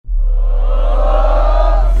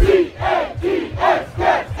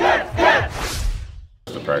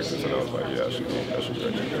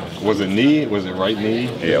Was it knee? Was it right knee?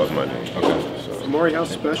 Yeah, it was my knee. Okay. So. Amari, how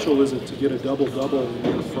special is it to get a double-double in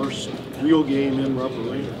your first real game in Rupp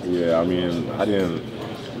Arena? Yeah, I mean, I didn't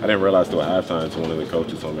realize till halftime until one of the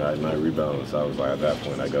coaches told me I had 9 rebounds. So I was like, at that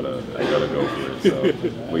point, I gotta go for it. So,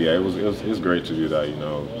 but yeah, it was great to do that. You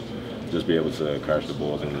know, just be able to catch the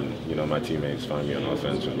balls, and you know, my teammates find me on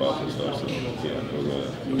offense and blocks and stuff. So yeah,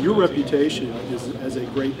 it was your reputation is as a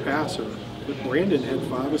great passer. But Brandon had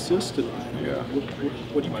 5 assists tonight. Yeah.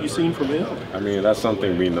 What have you seen from him? I mean, that's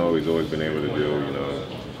something we know he's always been able to do. You know,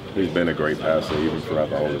 he's been a great passer even throughout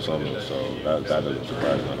the whole summer. So that doesn't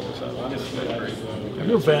surprise none of us. From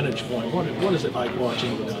your vantage point, what is it like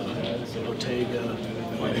watching Ortega,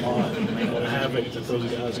 Lamont, and the havoc that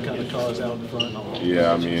those guys kind of cause out in front?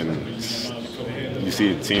 Yeah, I mean, you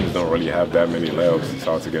see teams don't really have that many layups. It's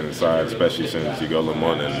hard to get inside, especially since you go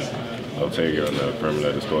Lamont and Ortega on the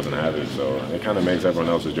perimeter just causing havoc. So it kind of makes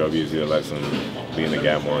everyone else's job easier, lets them be in the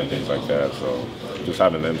gap more and things like that. So just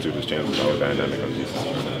having them two just changes the whole dynamic of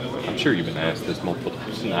defense. I'm sure you've been asked this multiple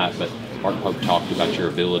times tonight, but Mark Pope talked about your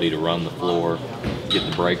ability to run the floor, get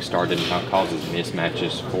the break started, and how it causes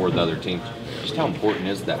mismatches for the other team. Just how important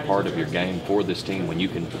is that part of your game for this team when you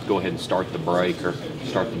can go ahead and start the break or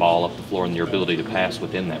start the ball up the floor, and your ability to pass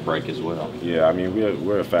within that break as well? Yeah, I mean,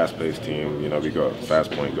 we're a fast-paced team. You know, we got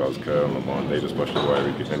fast point guards, Kerr and Lamont. They just push the ball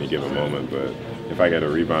every any given moment. But if I get a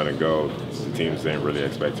rebound and go, the teams ain't really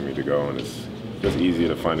expecting me to go, and it's just easier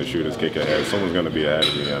to find a shooter's kick ahead. Someone's going to be ahead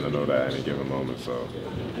of me, and I know that at any given moment. So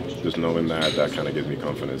just knowing that kind of gives me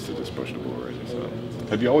confidence to just push the ball really. So.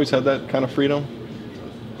 Have you always had that kind of freedom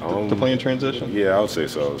to play in transition? Yeah, I would say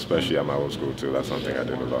so, especially at my old school too. That's something I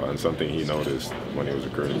did a lot, and something he noticed when he was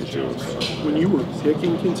recruiting me too. So. When you were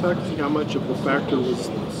picking Kentucky, how much of the factor was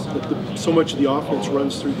that so much of the offense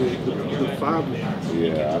runs through the 5 man?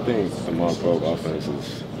 Yeah, I think the Mark Pope offense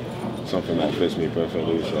is something that fits me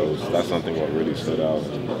perfectly. So that's something what really stood out.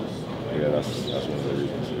 And yeah, that's one of the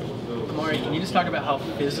reasons. Yeah. Amari, can you just talk about how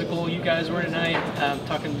physical you guys were tonight?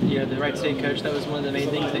 Talking, the Wright State coach, that was one of the main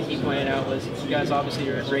things that he pointed out was you guys obviously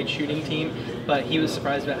are a great shooting team, but he was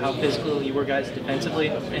surprised about how physical you were guys defensively,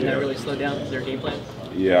 and that really slowed down their game plan.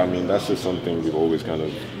 Yeah, I mean, that's just something we've always kind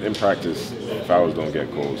of, in practice, fouls don't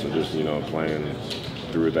get called, so just, playing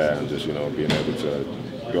through that and just, being able to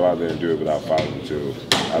go out there and do it without fouling too.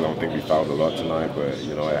 I don't think we fouled a lot tonight, but,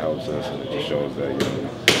 it helps us, and it just shows that,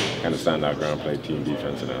 kind of stand out ground, play team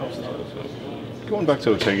defense, and it helps us. So. Going back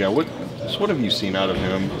to Ortega, what have you seen out of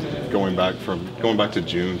him going back to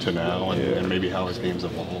June to now, and maybe how his game's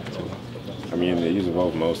evolved too? I mean, he's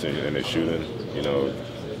evolved most in his shooting.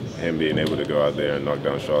 Him being able to go out there and knock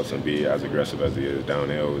down shots and be as aggressive as he is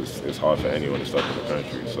downhill is hard for anyone to stop in the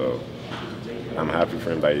country. So I'm happy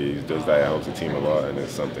for him that he does that. It helps the team a lot, and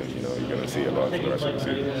it's something you're going to see a lot for the rest of the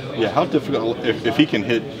season. Yeah, how difficult if he can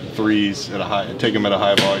hit threes at take them at a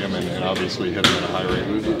high volume and obviously hit them at a high rate.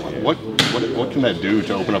 What can that do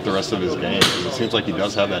to open up the rest of his game? Because it seems like he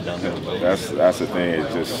does have that downhill ability. That's the thing. It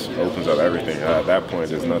just opens up everything. At that point,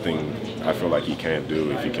 there's nothing I feel like he can't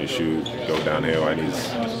do. If he can shoot, go downhill, and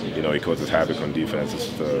he causes havoc on defense.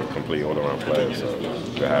 It's a complete all-around player. So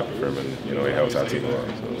we're happy for him, and he helps our team a lot.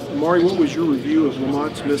 So. Maury, what was your review of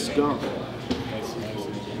Lamont's missed dunk?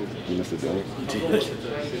 He missed a dunk?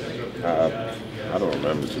 I don't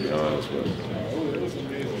remember, to be honest, but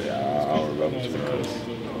yeah, I don't remember, to be honest.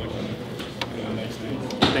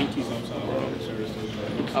 Thank you.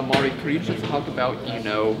 Amari, could you just talk about,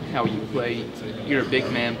 how you play? You're a big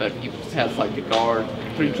man, but you pass like a guard.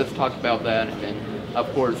 Could you just talk about that? And then, of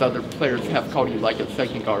course, other players have called you like a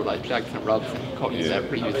second guard, like Jackson Robinson called you that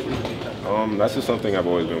previously. That's just something I've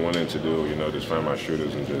always been wanting to do, just find my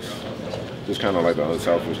shooters and just kind of like the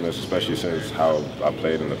unselfishness, especially since how I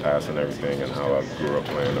played in the past and everything and how I grew up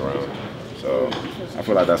playing around. So I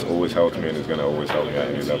feel like that's always helped me and it's going to always help me at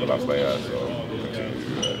any level I play at. So I'll continue to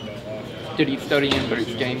do that. Did he study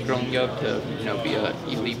Amber's game growing up to, be an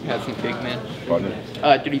elite passing big man? Pardon?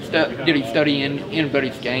 Did he study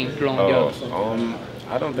anybody's game growing up?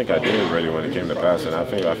 I don't think I did really when it came to passing. I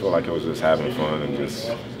feel like it was just having fun and just,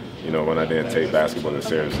 when I didn't take basketball as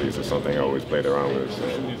seriously, it's just something I always played around with.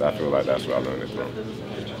 So I feel like that's where I learned it from.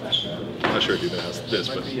 I'm not sure if you've been asked this,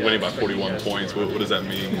 but winning by 41 points, what does that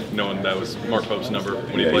mean, knowing that was Mark Pope's number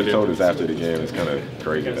when he played? He told us after the game. It's kind of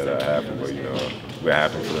crazy that happened, but, we're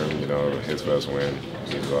happy for him, his first win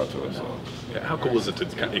means a lot to us. So. Yeah, how cool is it to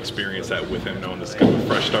kind of experience that with him, knowing this is kind of a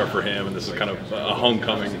fresh start for him, and this is kind of a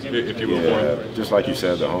homecoming, if you will, for him? Just like you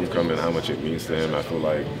said, the homecoming, how much it means to him, I feel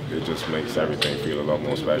like it just makes everything feel a lot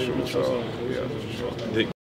more special. So, yeah, for sure.